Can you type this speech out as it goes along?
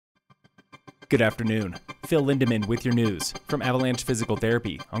Good afternoon. Phil Lindemann with your news from Avalanche Physical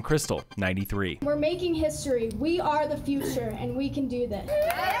Therapy on Krystal 93. We're making history. We are the future, and we can do this.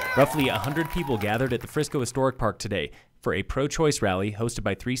 Roughly 100 people gathered at the Frisco Historic Park today for a pro-choice rally hosted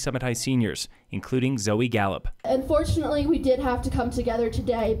by 3 Summit High seniors, including Zoe Gallup. Unfortunately, we did have to come together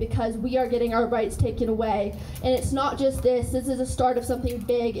today because we are getting our rights taken away. And it's not just this is a start of something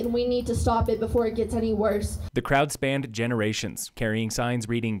big, and we need to stop it before it gets any worse. The crowd spanned generations, carrying signs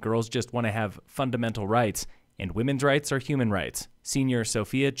reading "Girls just want to have fundamental rights," and "Women's rights are human rights." Senior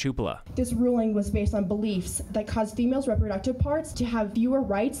Sophia Chupala. This ruling was based on beliefs that cause females' reproductive parts to have fewer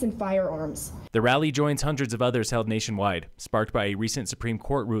rights than firearms. The rally joins hundreds of others held nationwide, sparked by a recent Supreme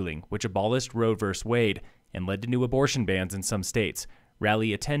Court ruling which abolished Roe v. Wade and led to new abortion bans in some states.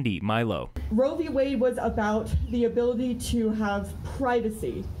 Rally attendee Milo. Roe v. Wade was about the ability to have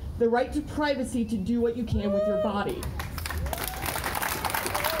privacy, the right to privacy to do what you can with your body.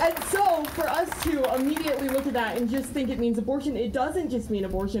 And so for us to immediately look at that and just think it means abortion, it doesn't just mean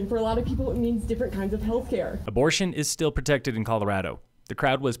abortion. For a lot of people, it means different kinds of health care. Abortion is still protected in Colorado. The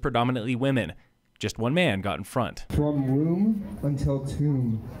crowd was predominantly women. Just one man got in front. From womb until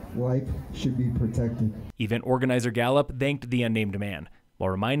tomb, life should be protected. Event organizer Gallup thanked the unnamed man, while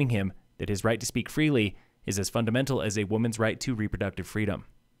reminding him that his right to speak freely is as fundamental as a woman's right to reproductive freedom.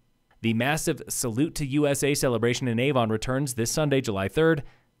 The massive Salute to USA celebration in Avon returns this Sunday, July 3rd,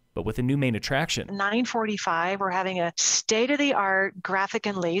 but with a new main attraction. 9:45, we're having a state-of-the-art graphic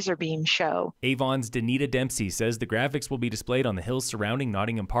and laser beam show. Avon's Danita Dempsey says the graphics will be displayed on the hills surrounding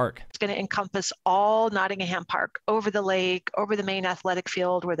Nottingham Park. It's going to encompass all Nottingham Park, over the lake, over the main athletic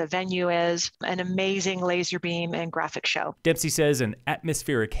field where the venue is, an amazing laser beam and graphic show. Dempsey says an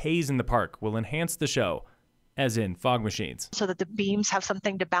atmospheric haze in the park will enhance the show, as in fog machines, so that the beams have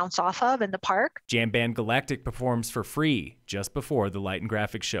something to bounce off of in the park. Jam band Galactic performs for free just before the light and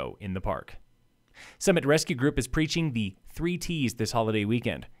graphics show in the park. Summit Rescue Group is preaching the 3 T's this holiday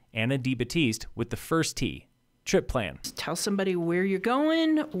weekend. Anna DeBattiste with the first T, trip plan. Tell somebody where you're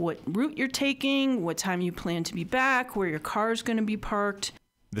going, what route you're taking, what time you plan to be back, where your car's going to be parked.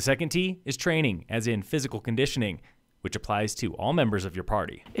 The second T is training, as in physical conditioning, which applies to all members of your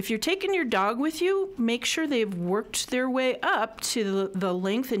party. If you're taking your dog with you, make sure they've worked their way up to the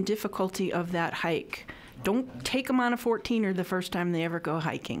length and difficulty of that hike. Don't take them on a 14er the first time they ever go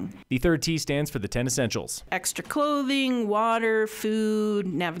hiking. The third T stands for the 10 essentials. Extra clothing, water, food,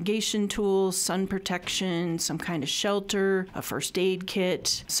 navigation tools, sun protection, some kind of shelter, a first aid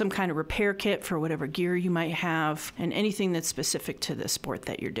kit, some kind of repair kit for whatever gear you might have, and anything that's specific to the sport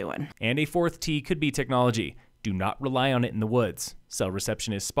that you're doing. And a fourth T could be technology. Do not rely on it in the woods. Cell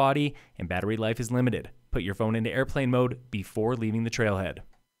reception is spotty and battery life is limited. Put your phone into airplane mode before leaving the trailhead.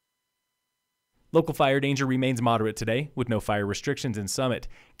 Local fire danger remains moderate today, with no fire restrictions in Summit.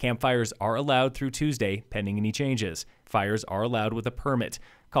 Campfires are allowed through Tuesday, pending any changes. Fires are allowed with a permit.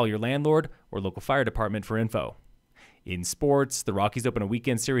 Call your landlord or local fire department for info. In sports, the Rockies open a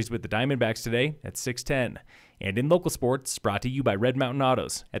weekend series with the Diamondbacks today at 6:10. And in local sports, brought to you by Red Mountain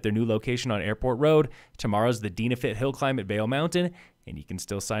Autos at their new location on Airport Road. Tomorrow's the Dina Fit Hill Climb at Vail Mountain, and you can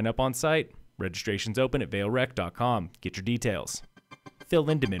still sign up on site. Registration's open at vailrec.com. Get your details. Phil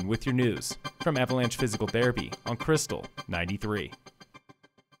Lindemann with your news from Avalanche Physical Therapy on Krystal 93.